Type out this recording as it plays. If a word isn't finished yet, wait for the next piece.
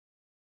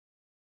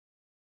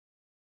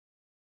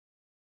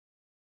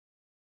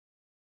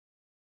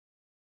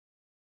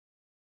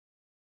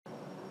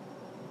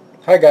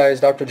Hi guys,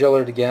 Dr.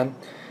 Gillard again.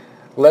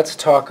 Let's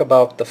talk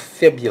about the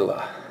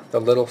fibula, the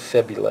little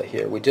fibula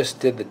here. We just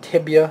did the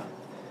tibia,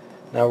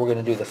 now we're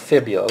going to do the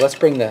fibula. Let's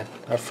bring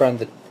our friend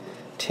the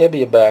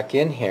tibia back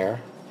in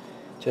here,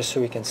 just so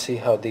we can see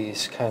how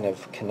these kind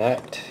of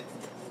connect.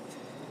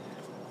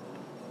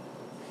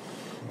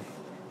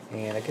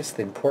 And I guess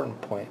the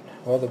important point,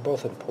 well, they're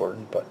both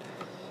important, but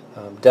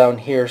down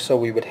here, so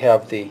we would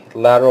have the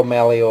lateral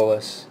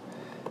malleolus.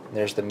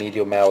 There's the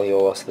medial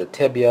malleolus of the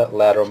tibia,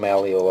 lateral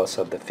malleolus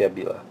of the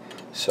fibula.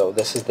 So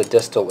this is the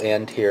distal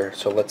end here,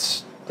 so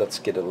let's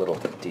get a little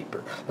bit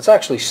deeper. Let's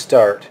actually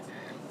start,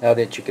 now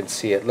that you can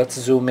see it, let's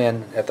zoom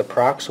in at the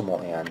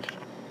proximal end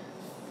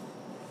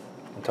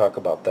and talk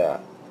about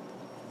that.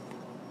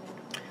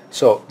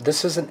 So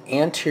this is an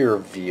anterior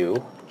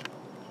view.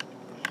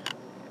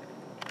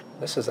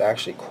 This is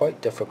actually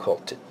quite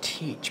difficult to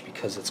teach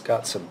because it's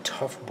got some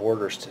tough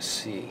borders to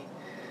see.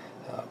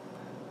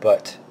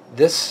 But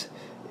this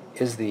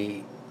is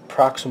the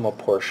proximal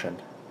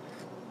portion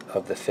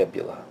of the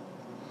fibula.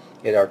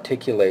 It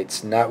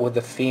articulates not with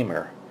the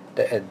femur,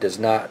 it does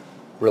not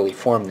really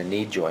form the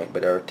knee joint,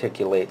 but it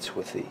articulates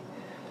with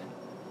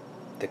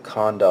the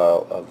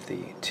condyle of the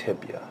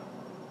tibia.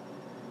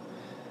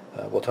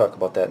 We'll talk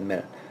about that in a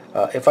minute.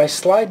 If I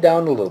slide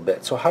down a little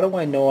bit, so how do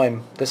I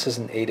know this is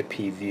an A to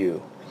P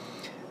view?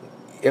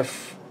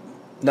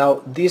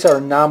 Now these are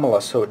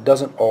anomalous, so it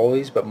doesn't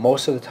always, but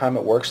most of the time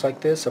it works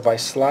like this. If I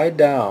slide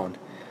down,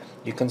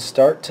 you can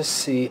start to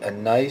see a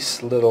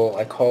nice little,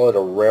 I call it a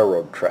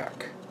railroad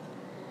track.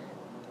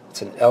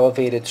 It's an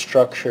elevated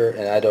structure,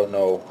 and I don't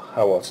know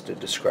how else to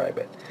describe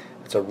it.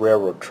 It's a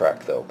railroad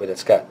track though, but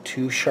it's got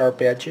two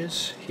sharp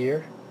edges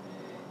here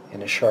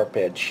and a sharp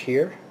edge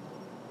here.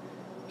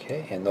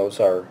 Okay, and those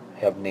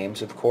have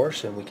names, of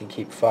course, and we can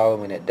keep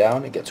following it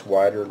down. It gets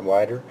wider and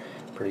wider.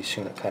 Pretty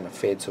soon it kind of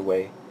fades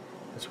away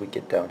as we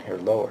get down here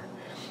lower.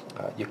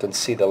 You can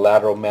see the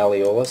lateral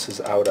malleolus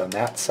is out on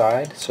that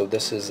side, so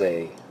this is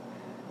a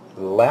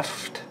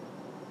left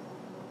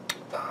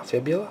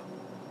fibula,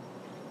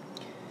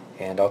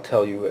 and I'll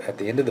tell you at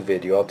the end of the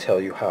video, I'll tell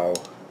you how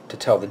to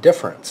tell the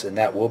difference, and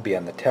that will be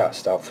on the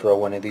test. I'll throw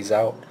one of these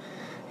out.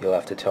 You'll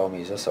have to tell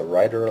me, is this a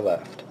right or a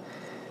left?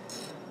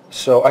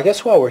 So I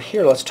guess while we're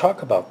here, let's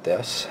talk about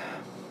this.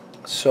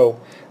 So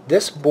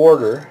this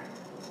border,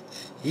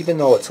 even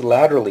though it's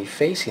laterally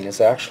facing, is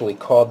actually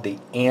called the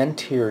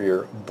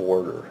anterior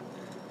border.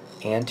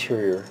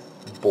 Anterior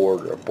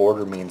border.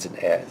 Border means an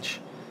edge.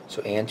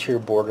 So anterior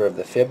border of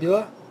the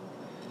fibula,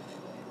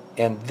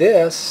 and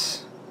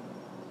this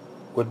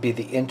would be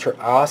the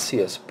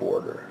interosseous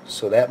border.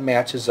 So that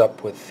matches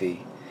up with the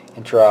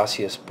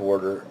interosseous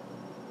border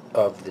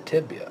of the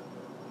tibia.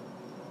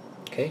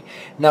 Okay.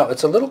 Now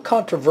it's a little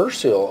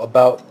controversial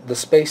about the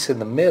space in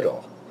the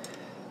middle.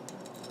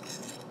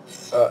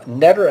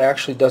 Netter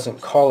actually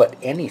doesn't call it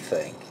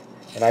anything,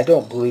 and I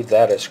don't believe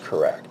that is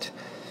correct,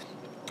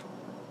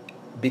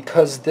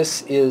 because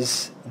this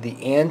is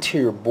the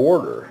anterior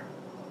border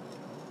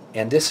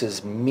and this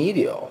is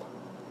medial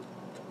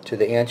to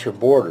the anterior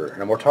border,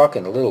 and we're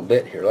talking a little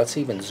bit here. Let's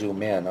even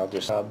zoom in.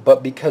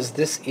 But because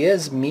this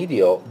is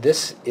medial,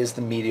 this is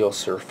the medial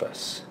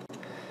surface.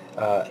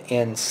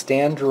 In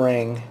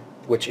Standering,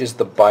 which is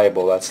the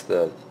Bible, that's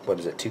the,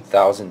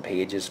 2,000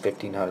 pages,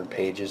 1,500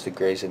 pages, the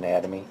Gray's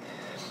Anatomy.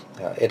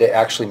 It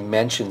actually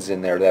mentions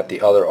in there that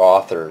the other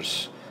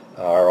authors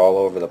are all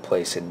over the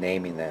place in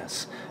naming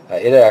this.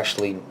 It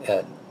actually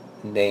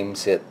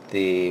names it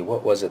the,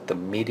 the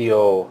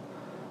medial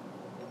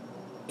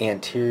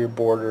anterior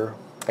border.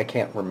 I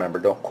can't remember,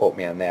 don't quote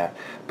me on that.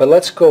 But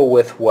let's go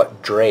with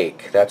what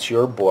Drake, that's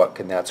your book,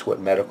 and that's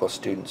what medical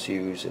students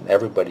use, and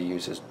everybody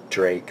uses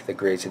Drake, the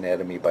Gray's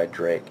Anatomy by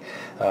Drake.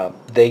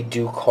 They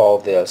do call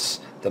this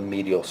the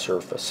medial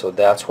surface, so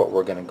that's what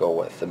we're going to go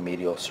with, the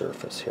medial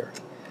surface here.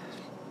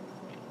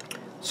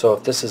 So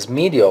if this is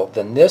medial,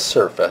 then this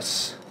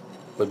surface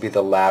would be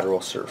the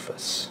lateral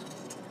surface.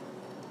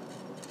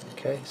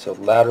 Okay, so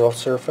lateral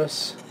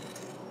surface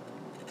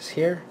is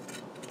here,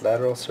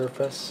 lateral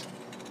surface,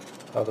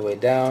 all the way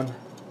down.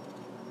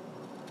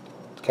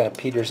 It kind of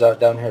peters out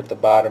down here at the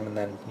bottom, and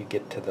then you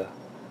get to the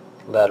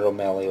lateral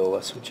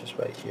malleolus, which is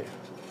right here.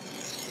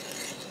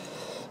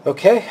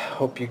 Okay,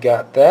 hope you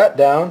got that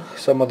down.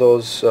 Some of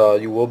those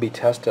you will be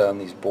tested on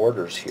these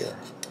borders here.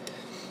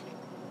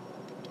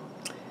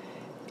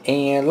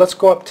 And let's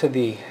go up to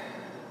the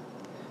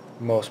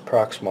most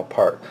proximal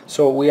part.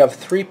 So we have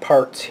three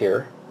parts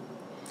here.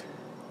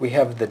 We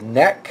have the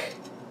neck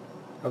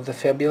of the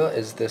fibula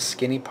is this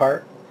skinny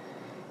part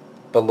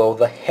below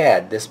the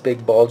head. This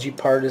big bulgy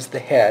part is the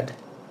head.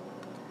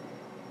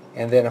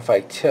 And then if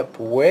I tip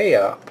way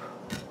up,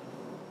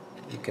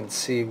 you can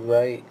see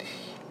right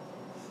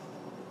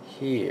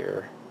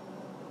here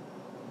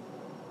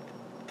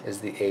is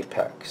the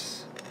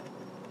apex.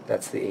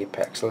 That's the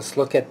apex. Let's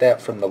look at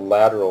that from the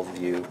lateral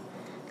view.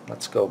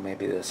 Let's go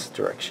maybe this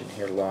direction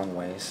here, long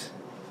ways.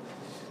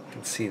 You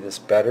can see this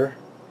better.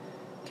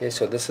 Okay,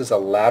 so this is a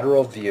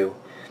lateral view.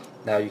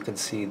 Now you can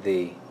see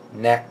the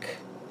neck,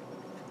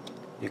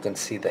 you can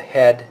see the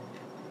head,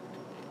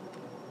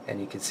 and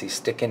you can see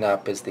sticking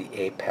up is the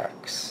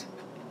apex.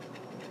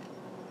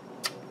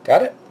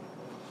 Got it?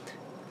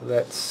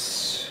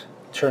 Let's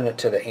turn it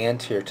to the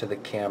anterior to the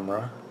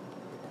camera.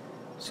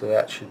 So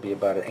that should be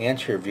about an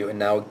anterior view, and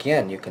now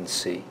again you can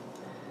see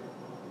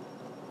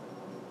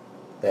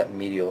that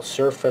medial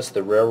surface,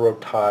 the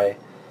railroad tie.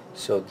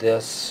 So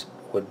this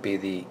would be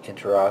the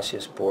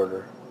interosseous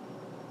border,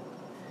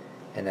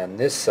 and on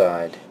this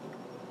side,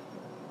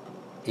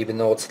 even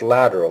though it's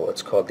lateral,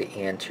 it's called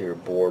the anterior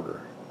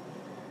border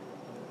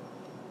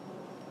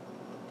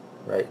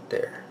right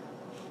there.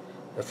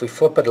 If we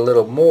flip it a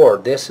little more,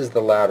 this is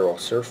the lateral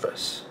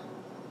surface,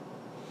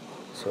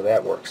 so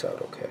that works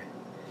out okay.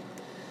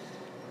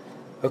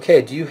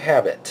 Okay, do you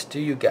have it? Do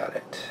you got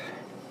it?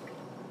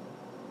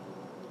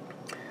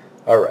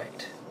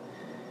 Alright,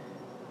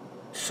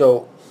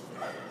 so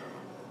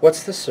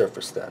what's the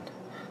surface then?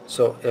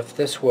 So if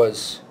this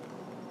was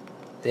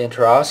the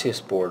interosseous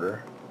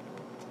border,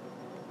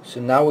 so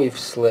now we've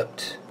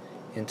slipped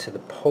into the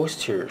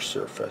posterior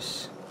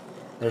surface.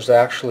 There's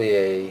actually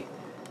a,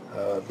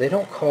 they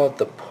don't call it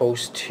the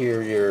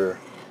posterior,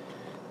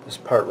 this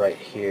part right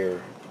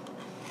here,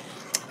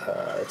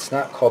 it's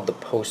not called the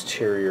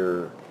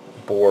posterior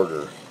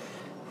border.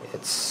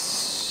 It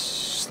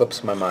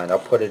slips my mind. I'll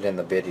put it in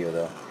the video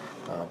though.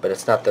 But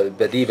it's not the,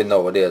 but even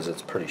though it is,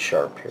 it's pretty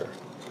sharp here.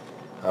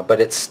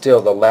 But it's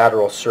still, the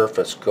lateral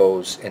surface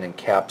goes and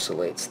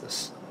encapsulates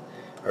this,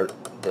 or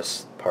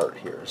this part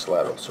here is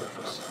lateral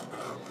surface.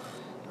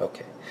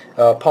 Okay.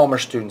 Palmer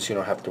students, you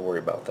don't have to worry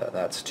about that.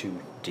 That's too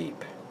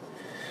deep.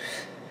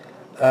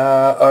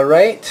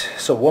 Alright,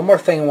 so one more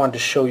thing I wanted to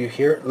show you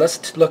here.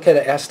 Let's look at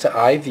an S to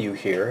I view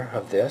here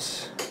of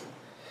this.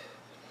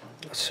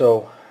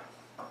 So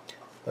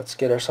let's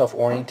get ourselves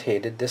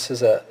orientated. This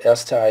is a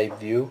S to I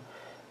view.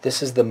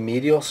 This is the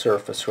medial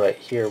surface right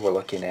here we're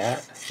looking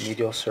at,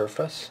 medial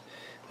surface.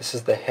 This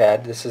is the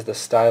head, this is the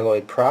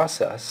styloid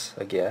process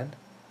again.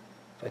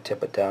 If I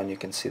tip it down you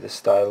can see the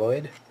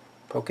styloid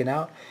poking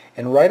out.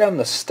 And right on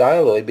the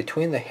styloid,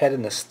 between the head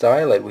and the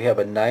styloid, we have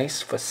a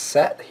nice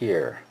facet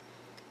here.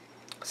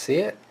 See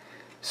it?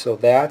 So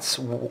that's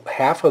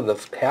half of a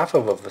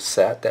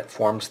facet that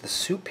forms the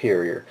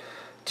superior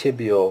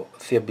tibial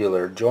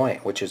fibular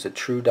joint, which is a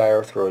true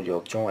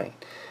diarthrodial joint.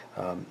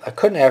 I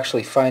couldn't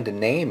actually find a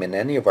name in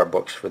any of our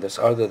books for this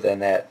other than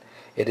that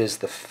it is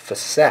the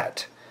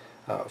facet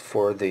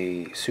for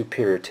the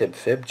superior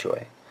tib-fib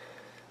joint.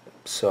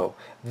 So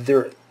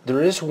there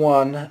is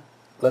one,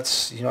 I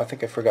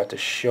think I forgot to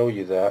show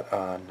you that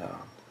on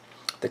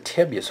the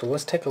tibia, so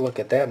let's take a look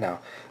at that now.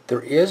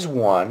 There is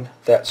one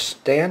that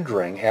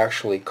Standring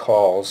actually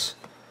calls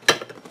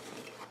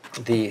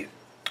the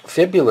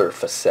fibular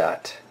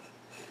facet.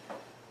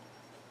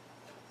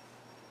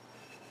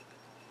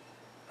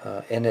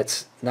 And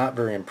it's not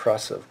very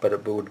impressive, but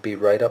it would be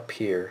right up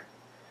here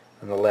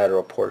in the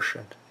lateral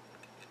portion.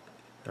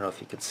 I don't know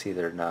if you can see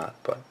that or not,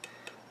 but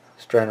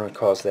Standring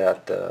calls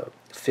that the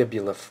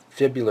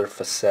fibular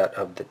facet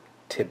of the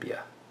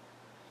tibia.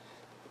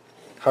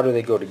 How do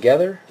they go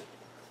together?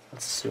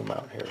 Let's zoom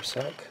out here a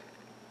sec.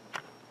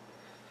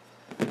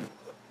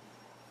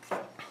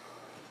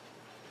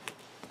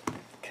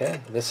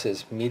 Okay, this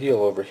is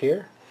medial over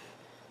here.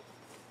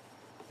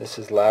 This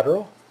is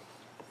lateral.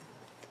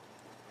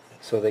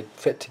 So they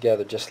fit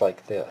together just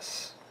like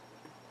this.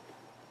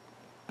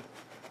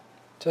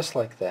 Just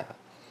like that.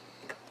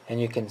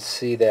 And you can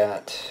see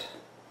that,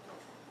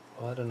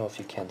 well, I don't know if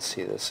you can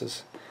see this. This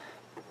is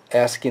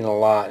asking a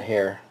lot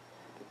here.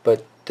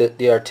 But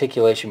the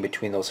articulation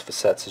between those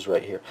facets is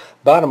right here.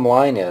 Bottom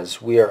line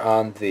is we are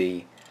on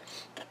the,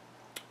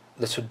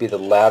 this would be the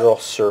lateral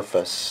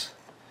surface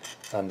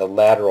on the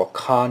lateral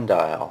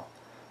condyle.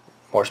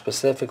 More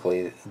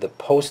specifically, the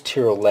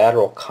posterior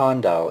lateral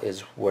condyle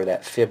is where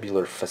that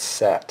fibular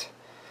facet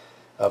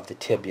of the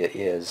tibia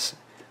is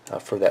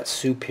for that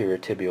superior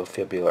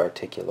tibiofibular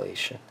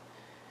articulation.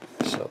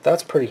 So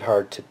that's pretty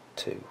hard to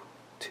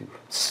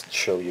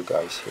show you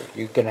guys here.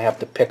 You're going to have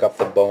to pick up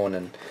the bone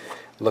and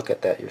look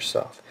at that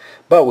yourself.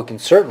 But we can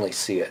certainly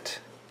see it.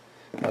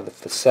 The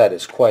facet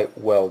is quite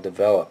well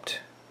developed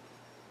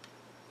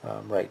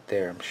right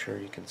there. I'm sure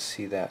you can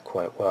see that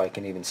quite well. I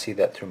can even see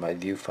that through my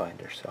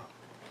viewfinder. So.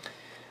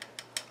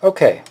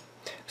 Okay,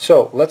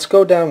 so let's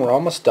go down. We're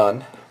almost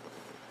done.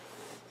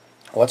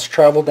 Let's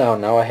travel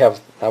down. Now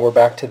we're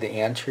back to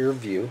the anterior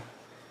view.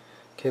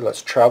 Okay,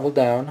 let's travel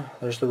down.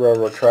 There's the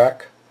railroad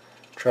track.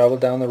 Travel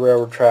down the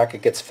railroad track.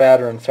 It gets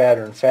fatter and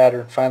fatter and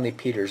fatter, and finally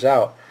peters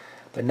out.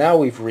 But now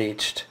we've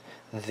reached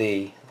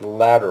the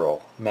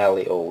lateral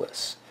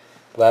malleolus.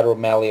 Lateral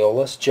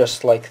malleolus,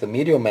 just like the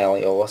medial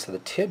malleolus of the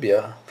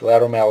tibia, the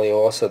lateral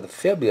malleolus of the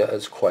fibula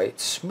is quite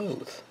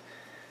smooth.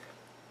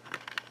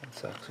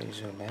 Let's actually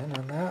zoom in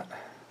on that.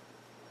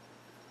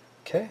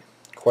 Okay,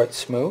 quite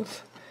smooth.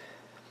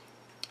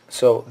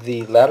 So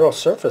the lateral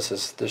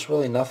surfaces, there's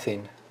really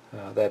nothing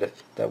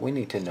that we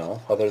need to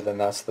know other than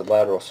that's the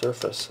lateral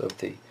surface of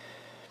the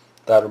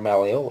lateral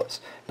malleolus.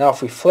 Now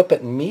if we flip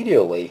it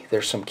medially,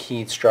 there's some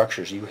key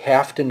structures. You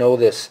have to know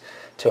this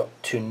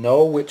to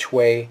know which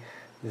way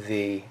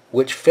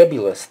which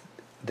fibula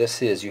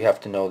this is, you have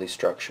to know these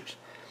structures.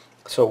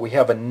 So we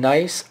have a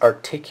nice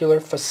articular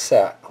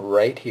facet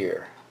right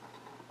here.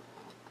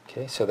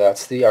 Okay, so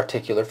that's the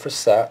articular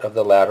facet of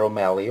the lateral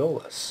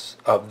malleolus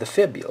of the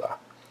fibula.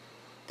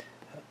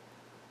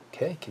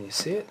 Okay, can you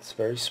see it? It's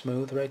very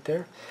smooth right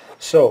there.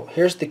 So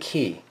here's the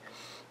key.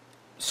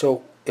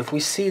 So if we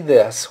see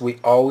this, we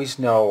always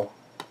know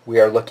we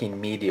are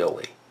looking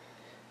medially.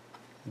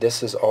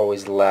 This is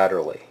always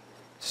laterally.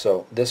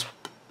 So this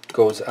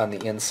goes on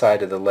the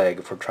inside of the leg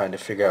if we're trying to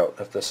figure out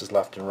if this is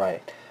left and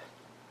right.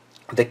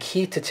 The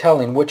key to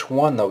telling which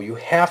one, though, you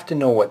have to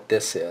know what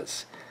this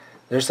is.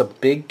 There's a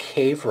big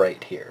cave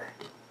right here.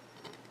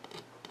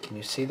 Can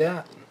you see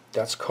that?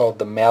 That's called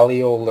the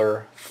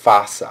malleolar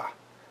fossa.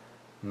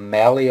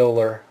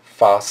 Malleolar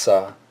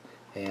fossa,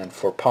 and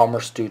for Palmer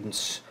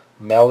students,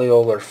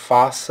 malleolar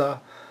fossa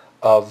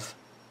of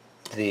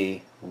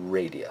the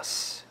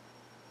radius.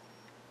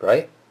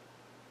 Right?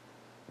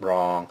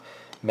 Wrong.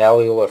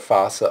 Malleolar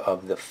fossa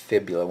of the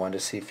fibula. I wanted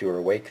to see if you were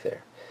awake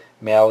there.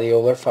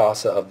 Malleolar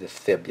fossa of the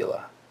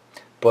fibula.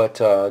 But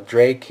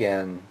Drake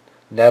and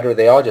Netter,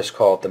 they all just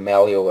call it the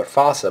malleolar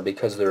fossa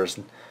because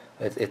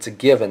it's a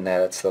given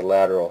that it's the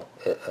lateral,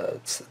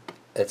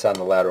 it's on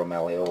the lateral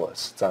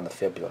malleolus, it's on the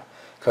fibula,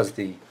 because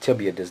the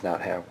tibia does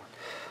not have one.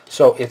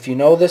 So if you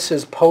know this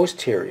is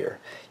posterior,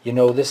 you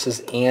know this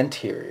is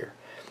anterior,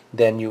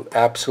 then you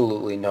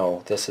absolutely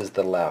know this is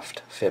the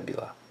left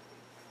fibula.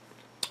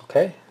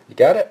 Okay, you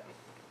got it?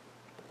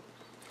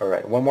 All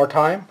right, one more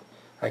time.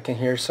 I can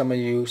hear some of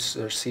you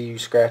or see you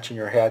scratching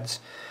your heads.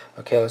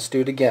 Okay, let's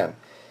do it again.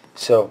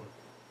 So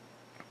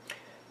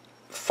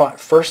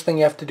first thing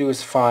you have to do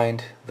is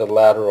find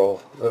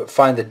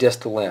the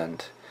distal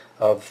end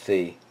of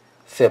the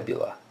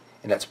fibula,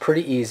 and that's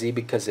pretty easy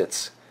because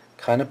it's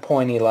kind of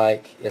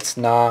pointy-like. It's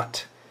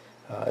not.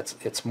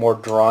 It's more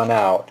drawn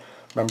out.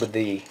 Remember,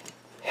 the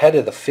head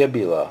of the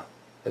fibula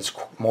is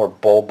more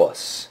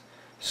bulbous.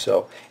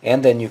 So,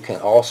 and then you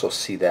can also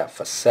see that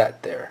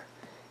facet there,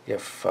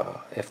 if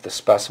the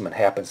specimen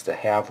happens to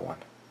have one.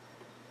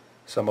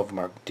 Some of them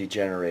are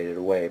degenerated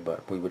away,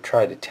 but we would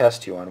try to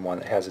test you on one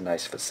that has a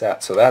nice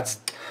facet. So that's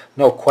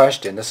no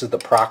question. This is the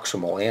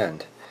proximal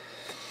end.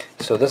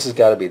 So this has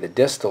got to be the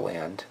distal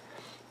end.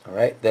 All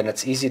right. Then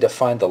it's easy to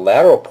find the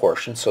lateral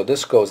portion. So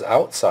this goes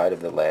outside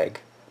of the leg,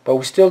 but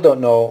we still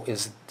don't know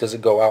does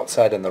it go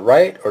outside on the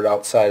right or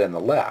outside on the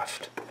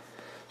left.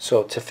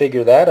 So to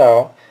figure that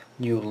out,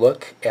 you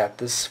look at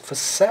this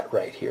facet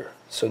right here.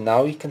 So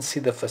now you can see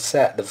the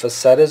facet. The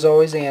facet is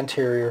always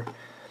anterior,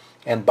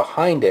 and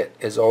behind it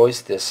is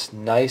always this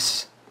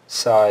nice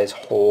size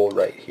hole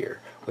right here,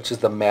 which is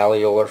the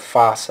malleolar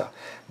fossa.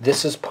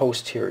 This is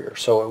posterior,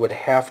 so it would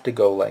have to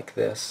go like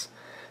this.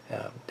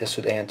 This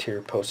would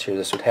anterior, posterior.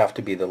 This would have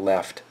to be the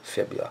left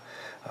fibula.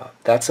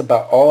 That's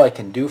about all I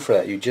can do for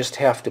that. You just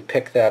have to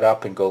pick that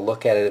up and go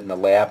look at it in the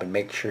lab and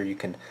make sure you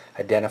can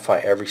identify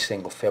every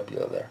single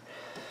fibula there.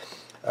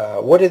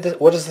 What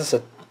does this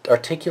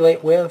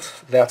articulate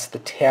with? That's the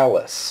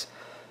talus.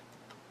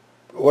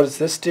 What does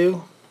this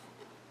do?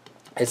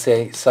 It's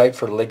a site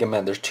for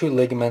ligament. There's two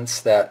ligaments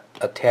that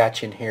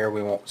attach in here.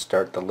 We won't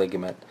start the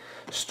ligament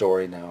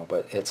story now,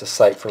 but it's a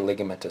site for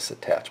ligamentous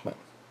attachment.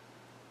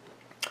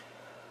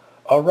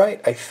 All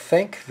right, I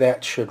think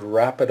that should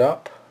wrap it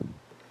up.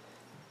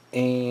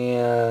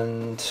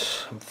 And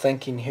I'm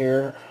thinking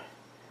here,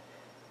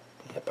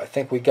 yep, I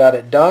think we got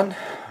it done.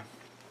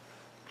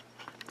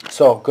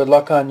 So good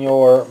luck on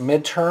your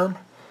midterm,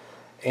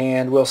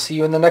 and we'll see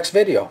you in the next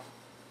video.